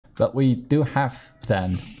But we do have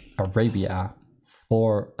then Arabia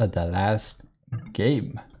for the last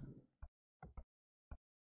game.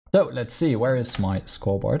 So let's see, where is my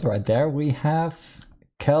scoreboard? Right there we have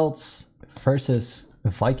Celts versus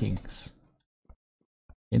Vikings.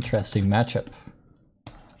 Interesting matchup.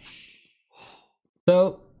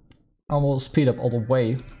 So I will speed up all the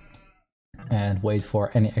way and wait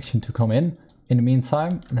for any action to come in. In the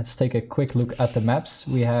meantime, let's take a quick look at the maps.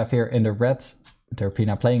 We have here in the red,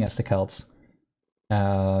 Derpina playing as the Celts.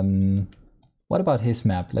 What about his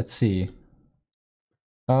map? Let's see.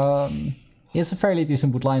 He has a fairly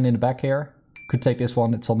decent wood line in the back here. Could take this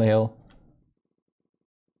one, it's on the hill.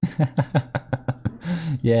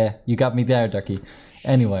 Yeah, you got me there, Ducky.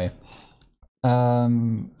 Anyway,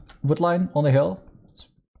 wood line on the hill. It's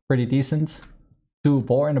pretty decent. 2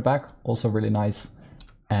 boar in the back, also really nice.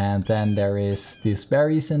 And then there is these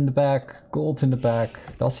berries in the back, gold in the back.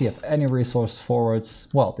 Does he have any resources forwards?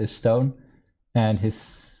 Well, this stone. And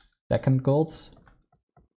his second gold.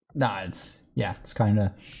 Nah, it's kind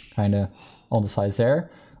of on the sides there.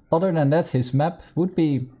 Other than that, his map would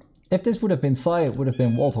be, if this would have been Sai, it would have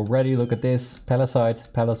been walled already. Look at this, Palisade,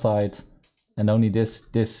 and only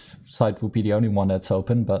this side would be the only one that's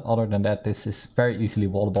open. But other than that, this is very easily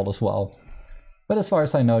wallable as well. But as far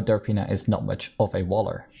as I know, Derpina is not much of a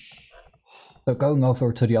waller. So going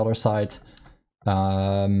over to the other side,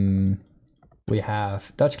 we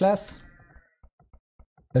have DutchClass.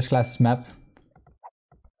 DutchClass's map.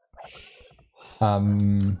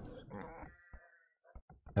 Don't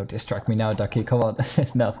distract me now, Ducky, come on.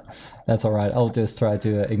 No, that's alright, I'll just try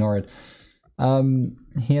to ignore it.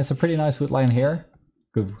 He has a pretty nice wood line here.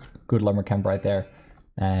 Good lumber camp right there.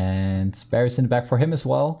 And berries in the back for him as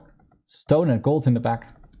well. Stone and gold in the back.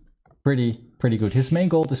 Pretty good. His main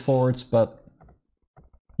gold is forwards, but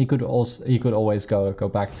he could always go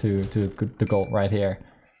back to the gold right here.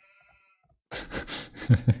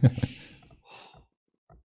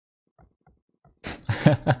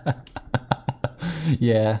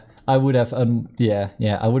 Yeah, I would have I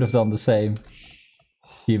would have done the same.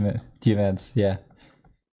 Events, yeah.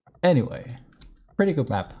 Anyway, pretty good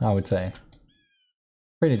map, I would say.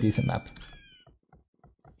 Pretty decent map.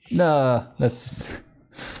 No, that's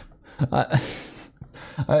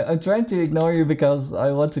I'm trying to ignore you because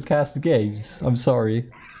I want to cast the games. I'm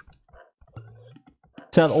sorry.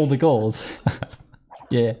 Sell all the gold.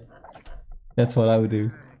 Yeah, that's what I would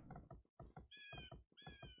do.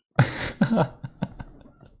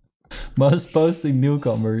 Most posting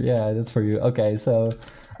newcomer, yeah, that's for you. Okay, so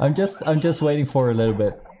I'm just waiting for a little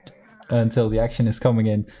bit until the action is coming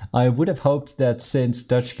in. I would have hoped that since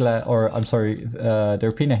DutchClass, or I'm sorry,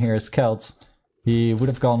 Derpina here is Celts, he would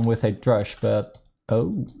have gone with a Drush, but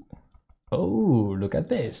oh, look at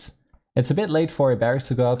this. It's a bit late for a barracks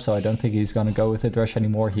to go up, so I don't think he's gonna go with a Drush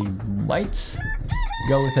anymore. He might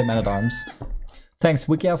go with a Man-at-Arms. Thanks,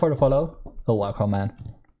 Wikia, for the follow. Oh, welcome, man.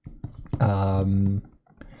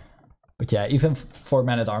 But yeah, even for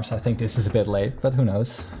Man-at-Arms, I think this is a bit late, but who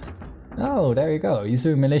knows. Oh, there you go. He's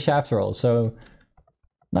doing militia after all, so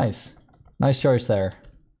nice. Nice choice there.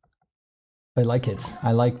 I like it.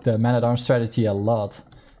 I like the Man-at-Arms strategy a lot.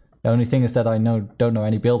 The only thing is that I don't know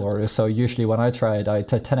any build orders, so usually when I try it, I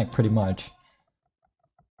Titanic pretty much.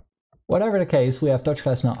 Whatever the case, we have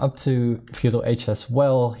DutchClass now up to Feudal Age as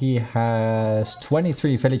well. He has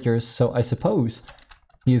 23 villagers, so I suppose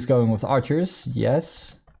he's going with archers,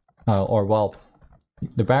 yes. Or well,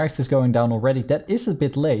 the barracks is going down already. That is a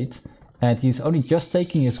bit late, and he's only just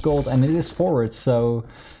taking his gold, and it is forward, so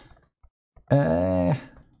yeah,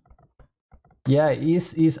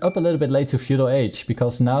 he's up a little bit late to Feudal Age,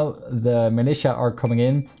 because now the militia are coming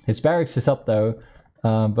in. His barracks is up though,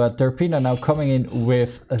 but Derpina now coming in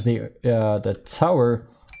with the tower,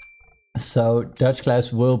 so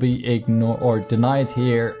DutchClass will be ignored or denied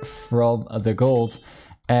here from the gold,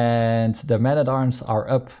 and the Men-at-Arms are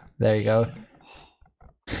up. There you go.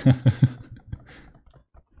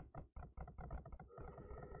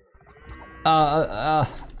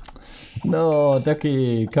 No,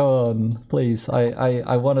 Ducky, come on, please.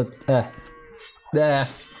 I wanted. I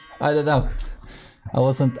don't know. I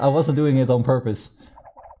wasn't doing it on purpose.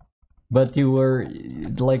 But you were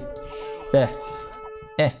like,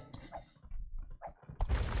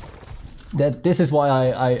 That this is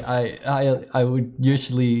why I would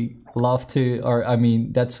usually love to, or I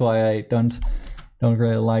mean that's why I don't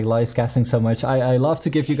really like live casting so much. I love to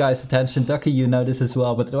give you guys attention. Ducky, you know this as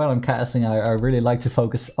well, but when I'm casting I really like to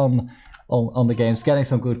focus on the games, getting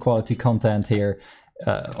some good quality content here,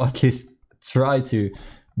 or at least try to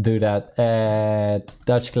do that.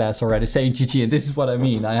 DutchClass already saying GG, and this is what I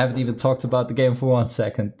mean. I haven't even talked about the game for 1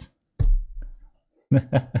 second.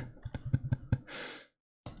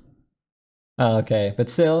 Okay, but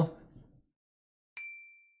still.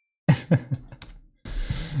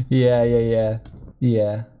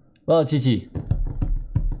 Yeah. Well, GG.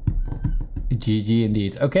 GG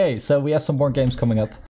indeed. Okay, so we have some more games coming up.